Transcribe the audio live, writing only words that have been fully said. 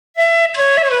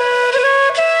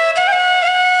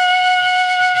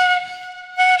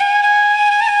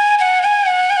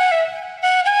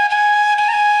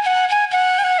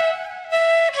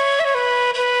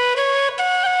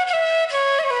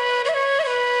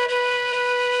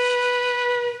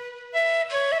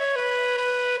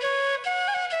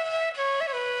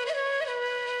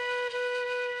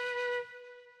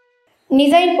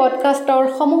নিজাইন পডকাষ্টৰ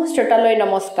সমূহ শ্ৰোতালৈ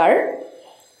নমস্কাৰ।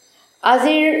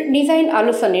 আজিৰ নিজাইন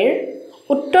আলোচনীৰ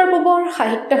উত্তৰ পূবৰ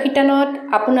সাহিত্য শিতানত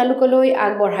আপোনালোকলৈ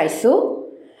আগবঢ়াইছোঁ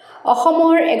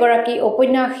অসমৰ এগৰাকী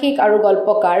ঔপন্যাসিক আৰু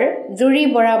গল্পকাৰ জুৰি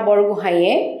বৰা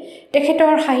বৰগোহাঁইয়ে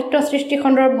তেখেতৰ সাহিত্য সৃষ্টি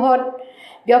সন্দৰ্ভত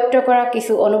ব্যক্ত কৰা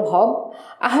কিছু অনুভৱ।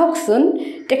 আহকচোন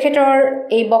তেখেতৰ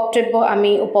এই বক্তব্য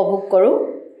আমি উপভোগ কৰোঁ।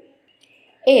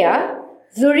 এয়া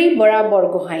জুৰি বৰা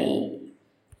বৰগোহাঁই।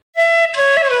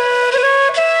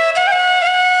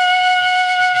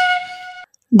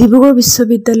 ডিব্ৰুগড়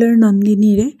বিশ্ববিদ্যালয়ৰ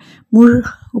নন্দিনীৰে মোৰ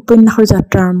উপন্যাসৰ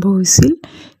যাত্ৰা আৰম্ভ হৈছিল।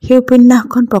 সেই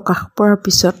উপন্যাসখন প্ৰকাশ পোৱাৰ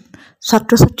পিছত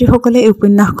ছাত্ৰ ছাত্ৰীসকলে এই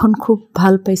উপন্যাসখন খুব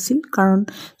ভাল পাইছিল, কাৰণ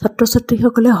ছাত্ৰ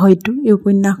ছাত্ৰীসকলে হয়তো এই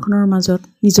উপন্যাসখনৰ মাজত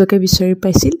নিজকে বিচাৰি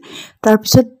পাইছিল।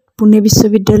 তাৰপিছত পুনে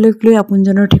বিশ্ববিদ্যালয়ক লৈ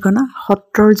আপোনজনৰ ঠিকনা,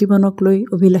 সত্ৰৰ জীৱনক লৈ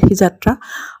অভিলাষী যাত্ৰা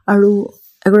আৰু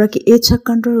এগৰাকী এইডছ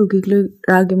আক্ৰান্ত ৰোগীক লৈ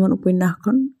ৰাগ ইমন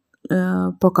উপন্যাসখন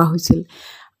প্ৰকাশ হৈছিল।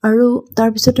 আৰু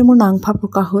তাৰপিছতে মোৰ নাংফা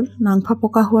প্ৰকাশ হ'ল। নাংফা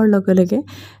প্ৰকাশ হোৱাৰ লগে লগে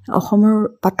অসমৰ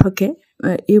পাঠকে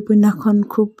এই উপন্যাসখন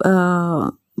খুব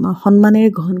সন্মানেৰে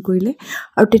গ্ৰহণ কৰিলে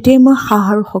আৰু তেতিয়াই মই সাহ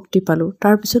আৰু শক্তি পালোঁ।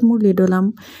 তাৰপিছত মোৰ লিডলাম,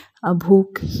 ভোক,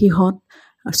 সিহঁত,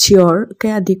 চিঞৰকে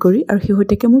আদি কৰি আৰু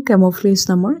শেহতীয়াকৈ মোৰ কেমোফ্লেজ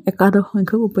নামৰ 11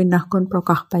 সংখ্যক উপন্যাসখন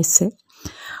প্ৰকাশ পাইছে।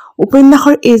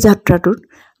 উপন্যাসৰ এই যাত্ৰাটোত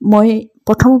মই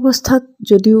প্ৰথম অৱস্থাত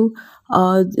যদিও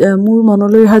মোৰ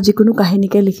মনলৈ অহা যিকোনো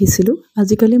কাহিনীকে লিখিছিলোঁ,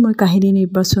 আজিকালি মই কাহিনী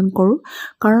নিৰ্বাচন কৰোঁ,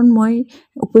 কাৰণ মই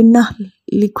উপন্যাস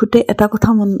লিখোঁতে এটা কথা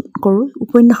মন কৰোঁ,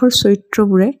 উপন্যাসৰ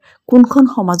চৰিত্ৰবোৰে কোনখন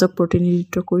সমাজক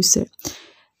প্ৰতিনিধিত্ব কৰিছে।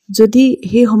 যদি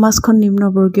সেই সমাজখন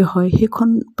নিম্নবৰ্গীয় হয়, সেইখন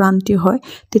প্ৰান্তীয় হয়,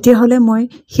 তেতিয়াহ'লে মই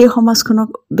সেই সমাজখনক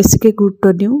বেছিকৈ গুৰুত্ব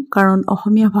দিওঁ, কাৰণ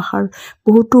অসমীয়া ভাষাৰ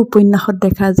বহুতো উপন্যাসত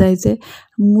দেখা যায় যে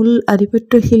মূল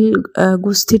আধিপত্যশীল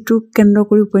গোষ্ঠীটোক কেন্দ্ৰ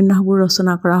কৰি উপন্যাসবোৰ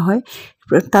ৰচনা কৰা হয়।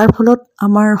 তাৰ ফলত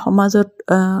আমাৰ সমাজত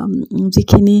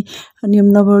যিখিনি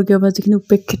নিম্নবৰ্গীয় বা যিখিনি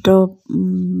উপেক্ষিত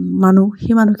মানুহ,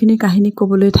 সেই মানুহখিনিৰ কাহিনী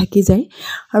ক'বলৈ থাকি যায়।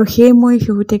 আৰু সেয়ে মই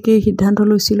শেহতীয়াকৈ সিদ্ধান্ত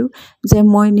লৈছিলোঁ যে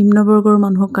মই নিম্নবৰ্গৰ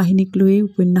মানুহৰ কাহিনীক লৈয়ে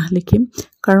উপন্যাস লিখিম,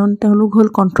 কাৰণ তেওঁলোক হ'ল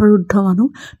কণ্ঠৰুদ্ধ মানুহ,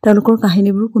 তেওঁলোকৰ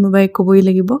কাহিনীবোৰ কোনোবাই ক'বই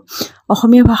লাগিব।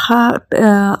 অসমীয়া ভাষাত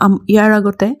ইয়াৰ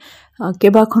আগতে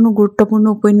কেইবাখনো গুৰুত্বপূৰ্ণ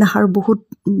উপন্যাস আৰু বহুত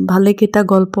ভালেকেইটা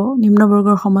গল্প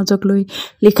নিম্নবৰ্গৰ সমাজক লৈ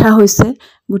লিখা হৈছে,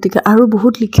 গতিকে আৰু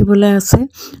বহুত লিখিবলৈ আছে।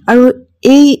 আৰু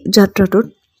এই যাত্ৰাটোত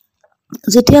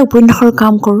যেতিয়া উপন্যাসৰ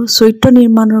কাম কৰোঁ, চৰিত্ৰ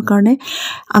নিৰ্মাণৰ কাৰণে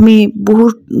আমি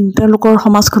বহুত তেওঁলোকৰ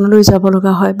সমাজখনলৈ যাব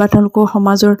লগা হয় বা তেওঁলোকৰ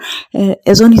সমাজৰ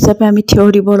এজন হিচাপে আমি থিয়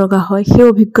দিব লগা হয়। সেই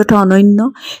অভিজ্ঞতা অনন্য,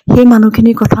 সেই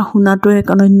মানুহখিনিৰ কথা শুনাটো এক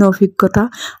অনন্য অভিজ্ঞতা।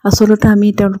 আচলতে আমি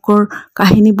তেওঁলোকৰ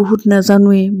কাহিনী বহুত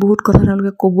নাজানোৱেই, বহুত কথা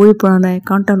তেওঁলোকে ক'বই পৰা নাই,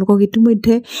 কাৰণ তেওঁলোকক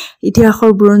ইতিমধ্যে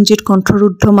ইতিহাসৰ বুৰঞ্জীত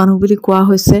কণ্ঠৰুদ্ধ মানুহ বুলি কোৱা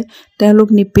হৈছে। তেওঁলোক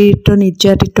নিপীড়িত,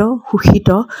 নিৰ্যাতিত, শোষিত,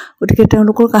 গতিকে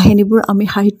তেওঁলোকৰ কাহিনীবোৰ আমি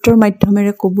সাহিত্যৰ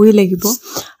মাধ্যমেৰে ক'বই লাগিব।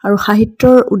 আৰু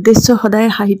সাহিত্যৰ উদ্দেশ্য সদায়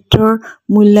সাহিত্যৰ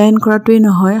মূল্যায়ন কৰাটোৱেই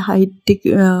নহয়, সাহিত্যিক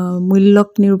মূল্যক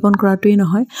নিৰূপণ কৰাটোৱেই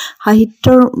নহয়,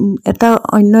 সাহিত্যৰ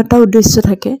অন্য এটা উদ্দেশ্য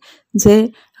থাকে যে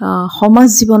সমাজ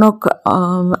জীৱনক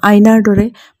আইনাৰ দৰে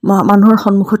মানুহৰ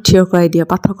সন্মুখত থিয় কৰাই দিয়া,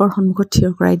 পাঠকৰ সন্মুখত থিয়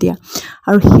কৰাই দিয়া।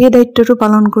 আৰু সেই দায়িত্বটো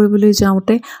পালন কৰিবলৈ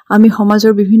যাওঁতে আমি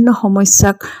সমাজৰ বিভিন্ন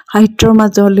সমস্যাক সাহিত্যৰ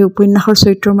মাজলৈ, উপন্যাসৰ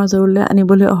চৰিত্ৰৰ মাজলৈ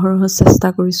আনিবলৈ অহৰহ চেষ্টা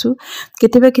কৰিছোঁ।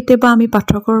 কেতিয়াবা আমি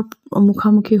পাঠকৰ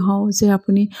মুখামুখি হওঁ যে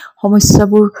আপুনি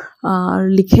সমস্যাবোৰ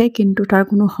লিখে কিন্তু তাৰ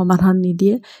কোনো সমাধান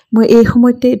নিদিয়ে। মই এই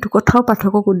সময়তে এইটো কথাও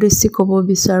পাঠকক উদ্দেশ্যি ক'ব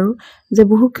বিচাৰোঁ যে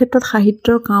বহু ক্ষেত্ৰত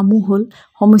সাহিত্যৰ কামো হ'ল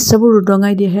সমস্যাবোৰ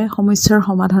উদঙাই দিয়াহে, সমস্যাৰ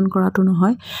সমাধান কৰাটো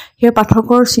নহয়। সেয়ে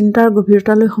পাঠকৰ চিন্তাৰ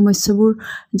গভীৰতালৈ সমস্যাবোৰ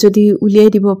যদি উলিয়াই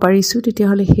দিব পাৰিছোঁ,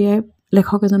 তেতিয়াহ'লে সেয়াই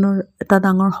লেখক এজনৰ এটা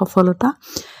ডাঙৰ সফলতা।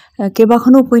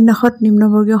 কেইবাখনো উপন্যাসত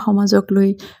নিম্নবৰ্গীয় সমাজক লৈ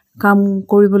কাম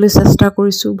কৰিবলৈ চেষ্টা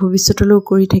কৰিছোঁ, ভৱিষ্যতলৈও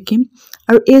কৰি থাকিম।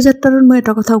 আৰু এই যাত্ৰাটোত মই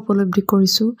এটা কথা উপলব্ধি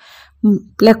কৰিছোঁ,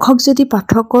 লেখক যদি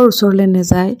পাঠকৰ ওচৰলৈ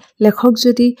নাযায়, লেখক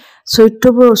যদি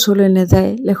চৰিত্ৰবোৰৰ ওচৰলৈ নাযায়,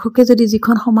 লেখকে যদি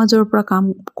যিখন সমাজৰ পৰা কাম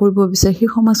কৰিব বিচাৰে সেই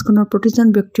সমাজখনৰ প্ৰতিজন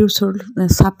ব্যক্তিৰ ওচৰলৈ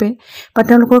নাচাপে বা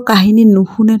তেওঁলোকৰ কাহিনী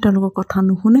নুশুনে, তেওঁলোকৰ কথা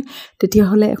নুশুনে,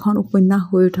 তেতিয়াহ'লে এখন উপন্যাস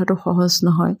হৈ উঠাটো সহজ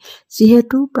নহয়।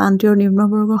 যিহেতু প্ৰান্তীয়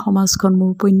নিম্নবৰ্গৰ সমাজখন মোৰ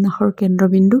উপন্যাসৰ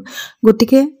কেন্দ্ৰবিন্দু,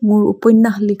 গতিকে মোৰ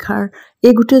উপন্যাস লিখাৰ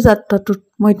এই গোটেই যাত্ৰাটোত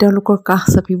মই তেওঁলোকৰ কাষ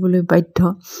চাপিবলৈ বাধ্য।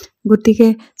 গতিকে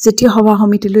যেতিয়া সভা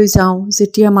সমিতিলৈ যাওঁ,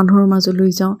 যেতিয়া মানুহৰ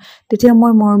মাজলৈ যাওঁ, তেতিয়া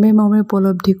মই মৰ্মে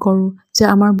উপলব্ধি কৰোঁ যে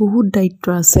আমাৰ বহুত দায়িত্ব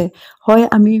আছে। হয়,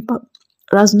 আমি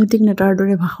ৰাজনৈতিক নেতাৰ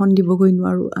দৰে ভাষণ দিবগৈ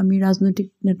নোৱাৰোঁ, আমি ৰাজনৈতিক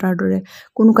নেতাৰ দৰে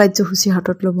কোনো কাৰ্যসূচী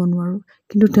হাতত ল'ব নোৱাৰোঁ,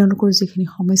 কিন্তু তেওঁলোকৰ যিখিনি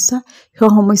সমস্যা, সেই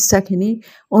সমস্যাখিনি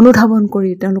অনুধাৱন কৰি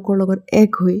তেওঁলোকৰ লগত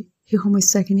এক হৈ সেই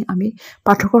সমস্যাখিনি আমি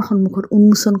পাঠকৰ সন্মুখত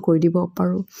উন্মোচন কৰি দিব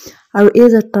পাৰোঁ। আৰু এই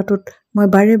যাত্ৰাটোত মই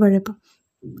বাৰে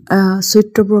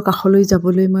চৰিত্ৰবোৰৰ কাষলৈ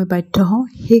যাবলৈ মই বাধ্য হওঁ।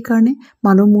 সেইকাৰণে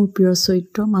মানুহ মোৰ প্ৰিয়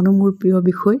চৰিত্ৰ, মানুহ মোৰ প্ৰিয়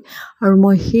বিষয়, আৰু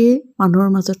মই সেই মানুহৰ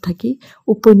মাজত থাকি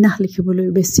উপন্যাস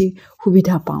লিখিবলৈ বেছি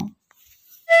সুবিধা পাওঁ।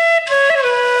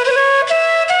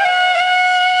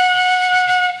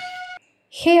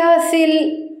 সেয়া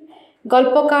আছিল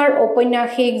গল্পকাৰ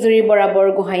ঔপন্যাসিক জুৰি বৰা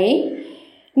বৰগোহাঁই।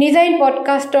 নিজাইন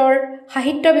পডকাষ্টৰ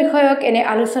সাহিত্য বিষয়ক এনে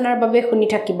আলোচনাৰ বাবে শুনি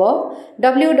থাকিব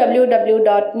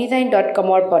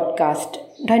www.nijain.com পডকাষ্ট।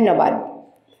 ধন্যবাদ।